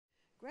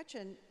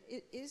Gretchen,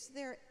 is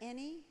there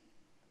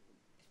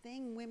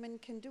anything women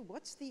can do?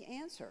 What's the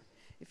answer?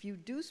 If you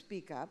do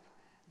speak up,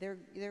 they're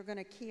going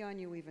to key on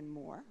you even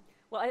more.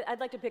 Well, I'd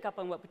like to pick up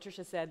on what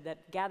Patricia said,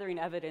 that gathering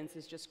evidence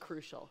is just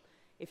crucial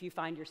if you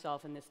find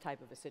yourself in this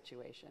type of a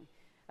situation.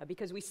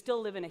 Because we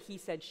still live in a he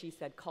said, she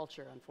said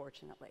culture,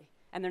 unfortunately,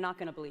 and they're not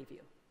going to believe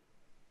you.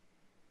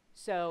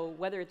 So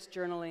whether it's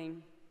journaling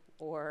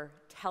or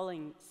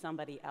telling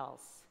somebody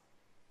else,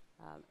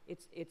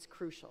 it's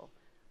crucial.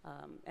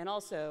 And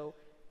also,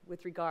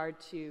 with regard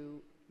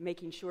to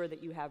making sure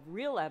that you have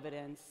real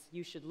evidence,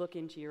 you should look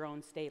into your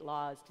own state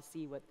laws to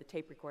see what the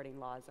tape recording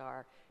laws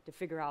are, to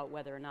figure out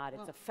whether or not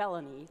it's a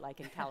felony, like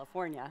in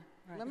California.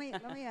 Right. Let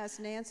me ask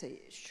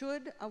Nancy,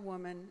 should a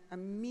woman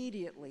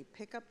immediately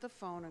pick up the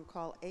phone and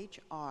call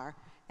HR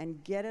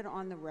and get it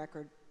on the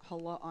record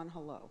on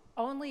hello?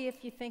 Only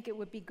if you think it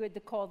would be good to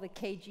call the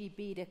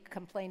KGB to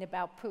complain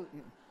about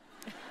Putin.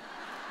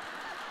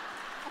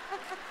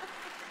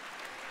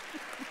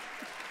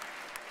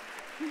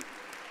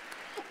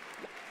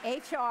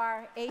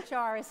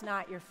 HR is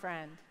not your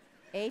friend.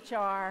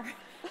 HR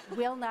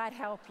will not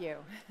help you.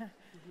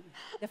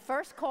 The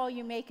first call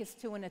you make is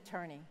to an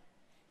attorney.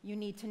 You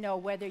need to know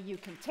whether you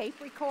can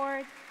tape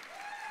record.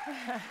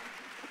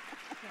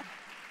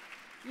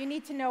 You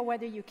need to know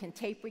whether you can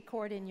tape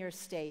record in your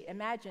state.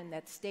 Imagine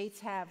that states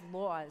have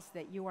laws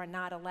that you are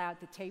not allowed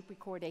to tape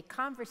record a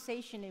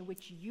conversation in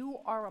which you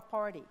are a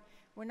party.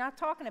 We're not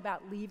talking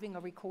about leaving a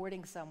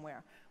recording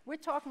somewhere. We're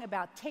talking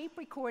about tape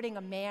recording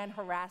a man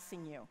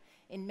harassing you.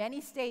 In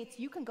many states,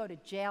 you can go to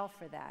jail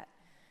for that.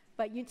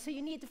 So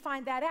you need to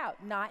find that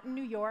out. Not in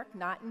New York,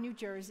 not in New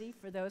Jersey,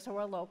 for those who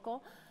are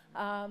local.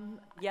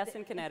 Yes,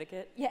 in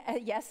Connecticut. Yeah,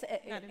 yes,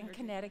 in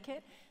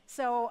Connecticut.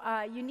 So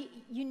you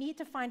need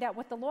to find out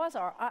what the laws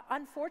are.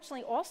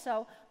 Unfortunately,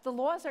 also, the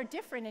laws are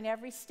different in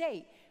every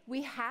state.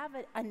 We have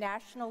a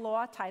national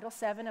law, Title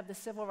VII of the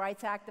Civil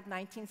Rights Act of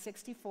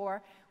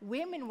 1964.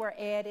 Women were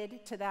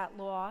added to that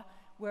law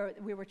where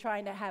we were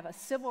trying to have a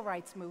civil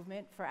rights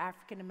movement for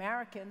African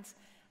Americans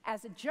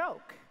as a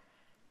joke.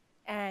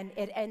 And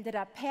it ended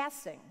up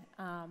passing.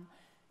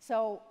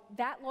 So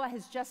that law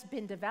has just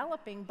been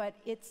developing, but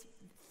its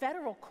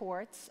federal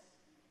courts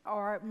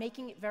are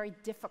making it very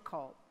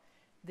difficult.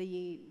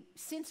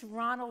 Since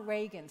Ronald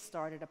Reagan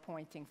started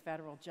appointing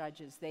federal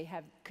judges, they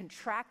have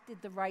contracted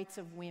the rights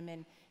of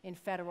women in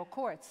federal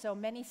courts. So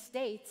many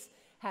states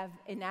have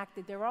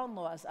enacted their own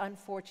laws.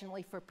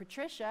 Unfortunately for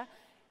Patricia,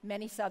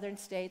 many southern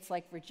states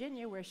like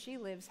Virginia, where she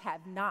lives,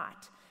 have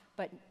not.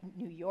 But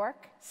New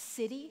York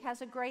City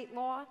has a great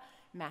law,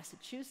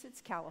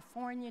 Massachusetts,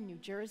 California, New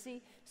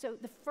Jersey. So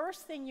the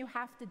first thing you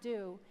have to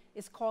do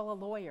is call a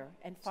lawyer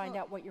and find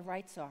out what your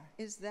rights are.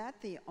 Is that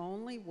the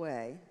only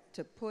way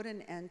to put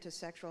an end to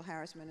sexual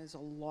harassment, is a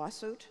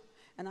lawsuit?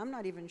 And I'm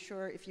not even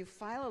sure if you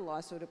file a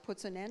lawsuit, it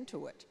puts an end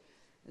to it,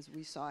 as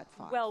we saw at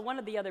Fox. Well, one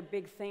of the other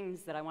big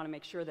things that I want to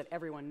make sure that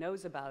everyone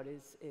knows about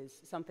is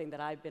something that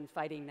I've been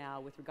fighting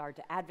now with regard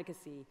to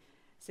advocacy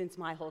since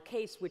my whole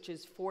case, which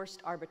is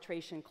forced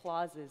arbitration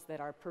clauses that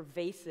are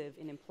pervasive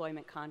in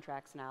employment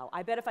contracts now.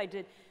 I bet if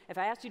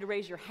I asked you to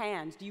raise your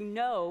hands, do you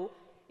know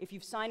if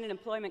you've signed an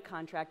employment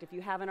contract, if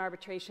you have an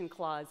arbitration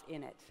clause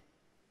in it?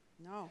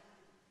 No.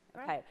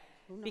 Okay.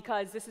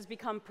 Because this has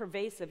become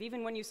pervasive.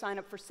 Even when you sign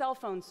up for cell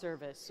phone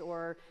service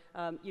or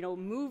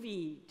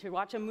to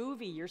watch a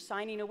movie, you're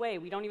signing away.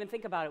 We don't even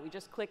think about it. We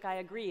just click I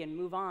agree and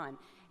move on.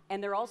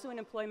 And they're also in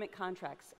employment contracts.